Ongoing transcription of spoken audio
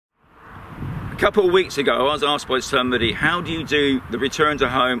couple of weeks ago, I was asked by somebody, how do you do the return to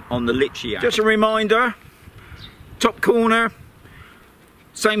home on the Litchi app? Just a reminder, top corner,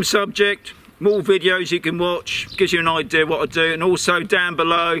 same subject, more videos you can watch, gives you an idea what I do, and also down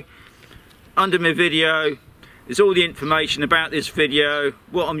below, under my video, there's all the information about this video,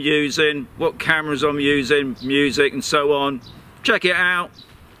 what I'm using, what cameras I'm using, music and so on. Check it out.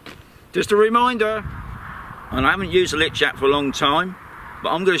 Just a reminder, and I haven't used the Litchi app for a long time, but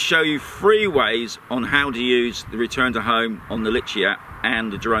I'm going to show you 3 ways on how to use the return to home on the Litchi app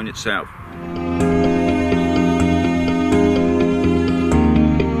and the drone itself.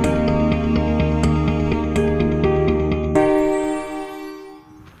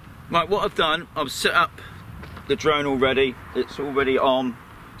 Right, what I've done, I've set up the drone already. It's already on,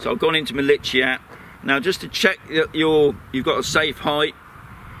 so I've gone into my Litchi app. Now, just to check that you've got a safe height,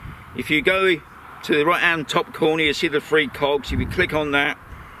 if you go to the right hand top corner, you see the 3 cogs. If you click on that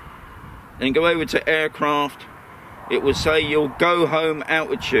and go over to aircraft, it will say your go home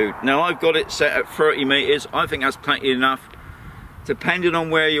altitude. Now, I've got it set at 30 meters. I think that's plenty enough, depending on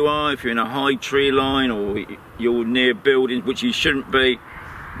where you are. If you're in a high tree line or you're near buildings, which you shouldn't be,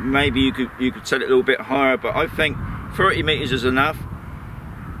 maybe you could set it a little bit higher, but I think 30 meters is enough.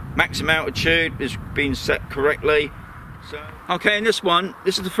 Maximum altitude is being set correctly. So, okay, in this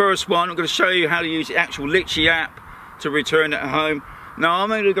is the first one. I'm going to show you how to use the actual Litchi app to return it home. Now,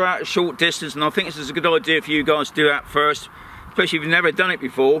 I'm only going to go out a short distance, and I think this is a good idea for you guys to do that first, especially if you've never done it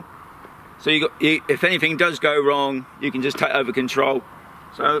before. So if anything does go wrong, you can just take over control.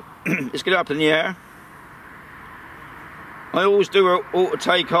 So let's get up in the air. I always do an auto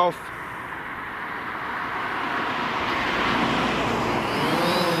takeoff.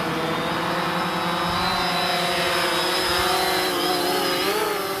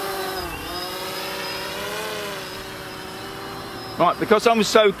 Right, because I'm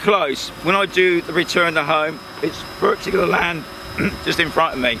so close, when I do the return to home, it's virtually going to land just in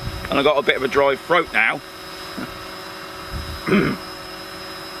front of me, and I've got a bit of a dry throat now.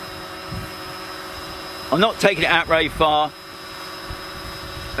 I'm not taking it out very far,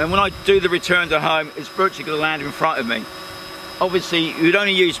 and when I do the return to home, it's virtually going to land in front of me. Obviously, you'd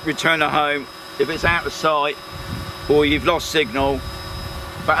only use return to home if it's out of sight or you've lost signal,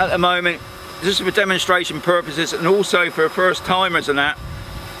 but at the moment, this is for demonstration purposes and also for first timers and that,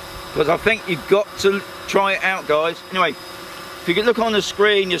 because I think you've got to try it out, guys. Anyway, if you can look on the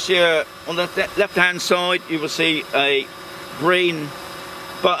screen, you see on the left hand side you will see a green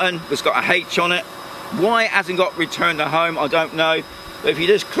button that's got a H on it. Why it hasn't got return to home, I don't know, but if you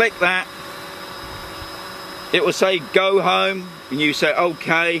just click that, it will say go home and you say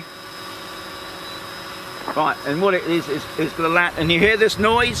okay. Right, and what it is going to land, and you hear this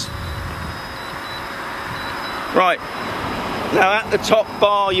noise. Right, now at the top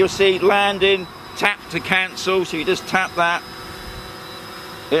bar you'll see landing, tap to cancel, so you just tap that,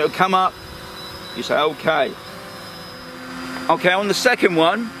 it'll come up, you say okay. Okay, on the second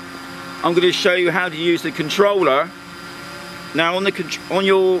one, I'm going to show you how to use the controller. Now when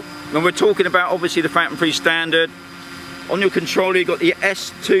we're talking about obviously the Phantom 3 standard, on your controller you've got the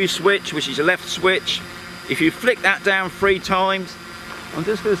S2 switch, which is a left switch. If you flick that down 3 times, I'm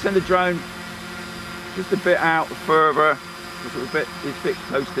just going to send the drone just a bit out further, because it's a bit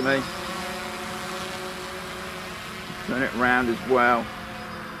close to me. Turn it around as well.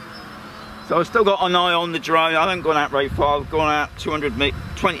 So I've still got an eye on the drone. I haven't gone out very far. I've gone out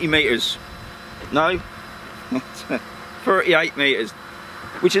 20 meters. No, 38 meters,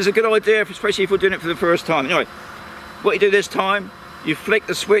 which is a good idea, especially if you're doing it for the first time. Anyway, what you do this time, you flick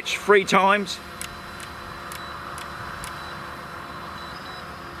the switch 3 times.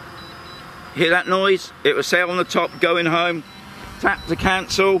 Hear that noise? It will say on the top, going home. Tap to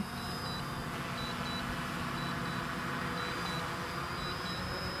cancel.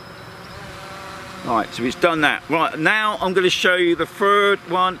 Right, so it's done that. Right, now I'm going to show you the third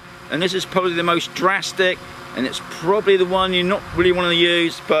one, and this is probably the most drastic, and it's probably the one you not really want to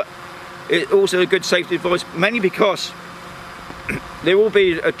use, but it's also a good safety advice, mainly because there will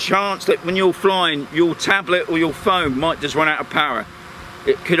be a chance that when you're flying, your tablet or your phone might just run out of power.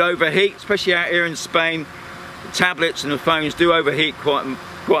 It could overheat, especially out here in Spain. The tablets and the phones do overheat quite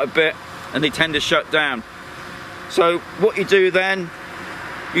a bit, and they tend to shut down. So what you do then,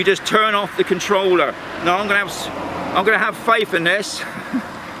 you just turn off the controller. Now I'm going to have faith in this.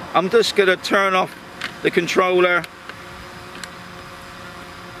 I'm just going to turn off the controller.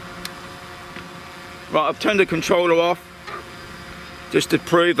 Right, I've turned the controller off just to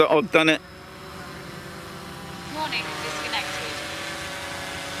prove that I've done it. Warning,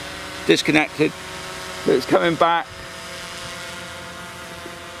 disconnected, but it's coming back.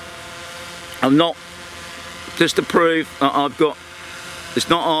 I'm not, just to prove that I've got, it's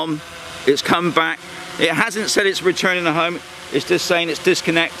not on, it's come back. It hasn't said it's returning the home, it's just saying it's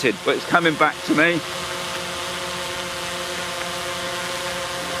disconnected, but it's coming back to me.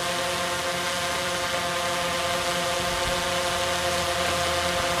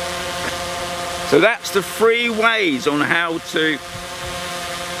 So that's the 3 ways on how to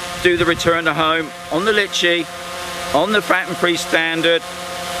do the return to home on the Litchi, on the Phantom 3 standard.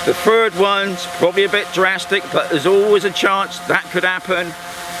 The third one's probably a bit drastic, but there's always a chance that could happen.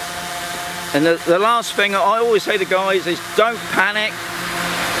 And the last thing I always say to guys is don't panic,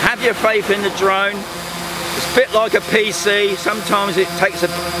 have your faith in the drone. It's a bit like a PC, sometimes it takes a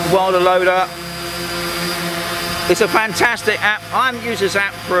while to load up. It's a fantastic app. I haven't used this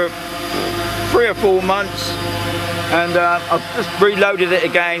app for 3 or 4 months, and I've just reloaded it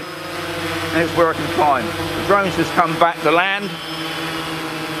again, and it's working fine. The drone's just come back to land.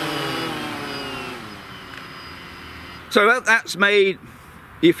 So that's made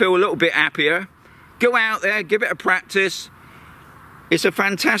you feel a little bit happier. Go out there, give it a practice. It's a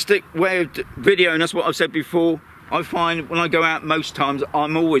fantastic way of videoing. That's what I've said before. I find when I go out most times,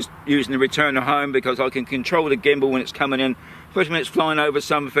 I'm always using the return to home because I can control the gimbal when it's coming in, especially when it's flying over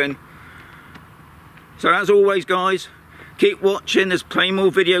something. So as always guys, keep watching, there's plenty more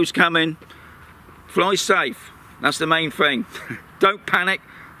videos coming. Fly safe, that's the main thing. Don't panic,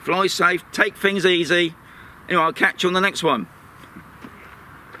 fly safe, take things easy. Anyway, I'll catch you on the next one.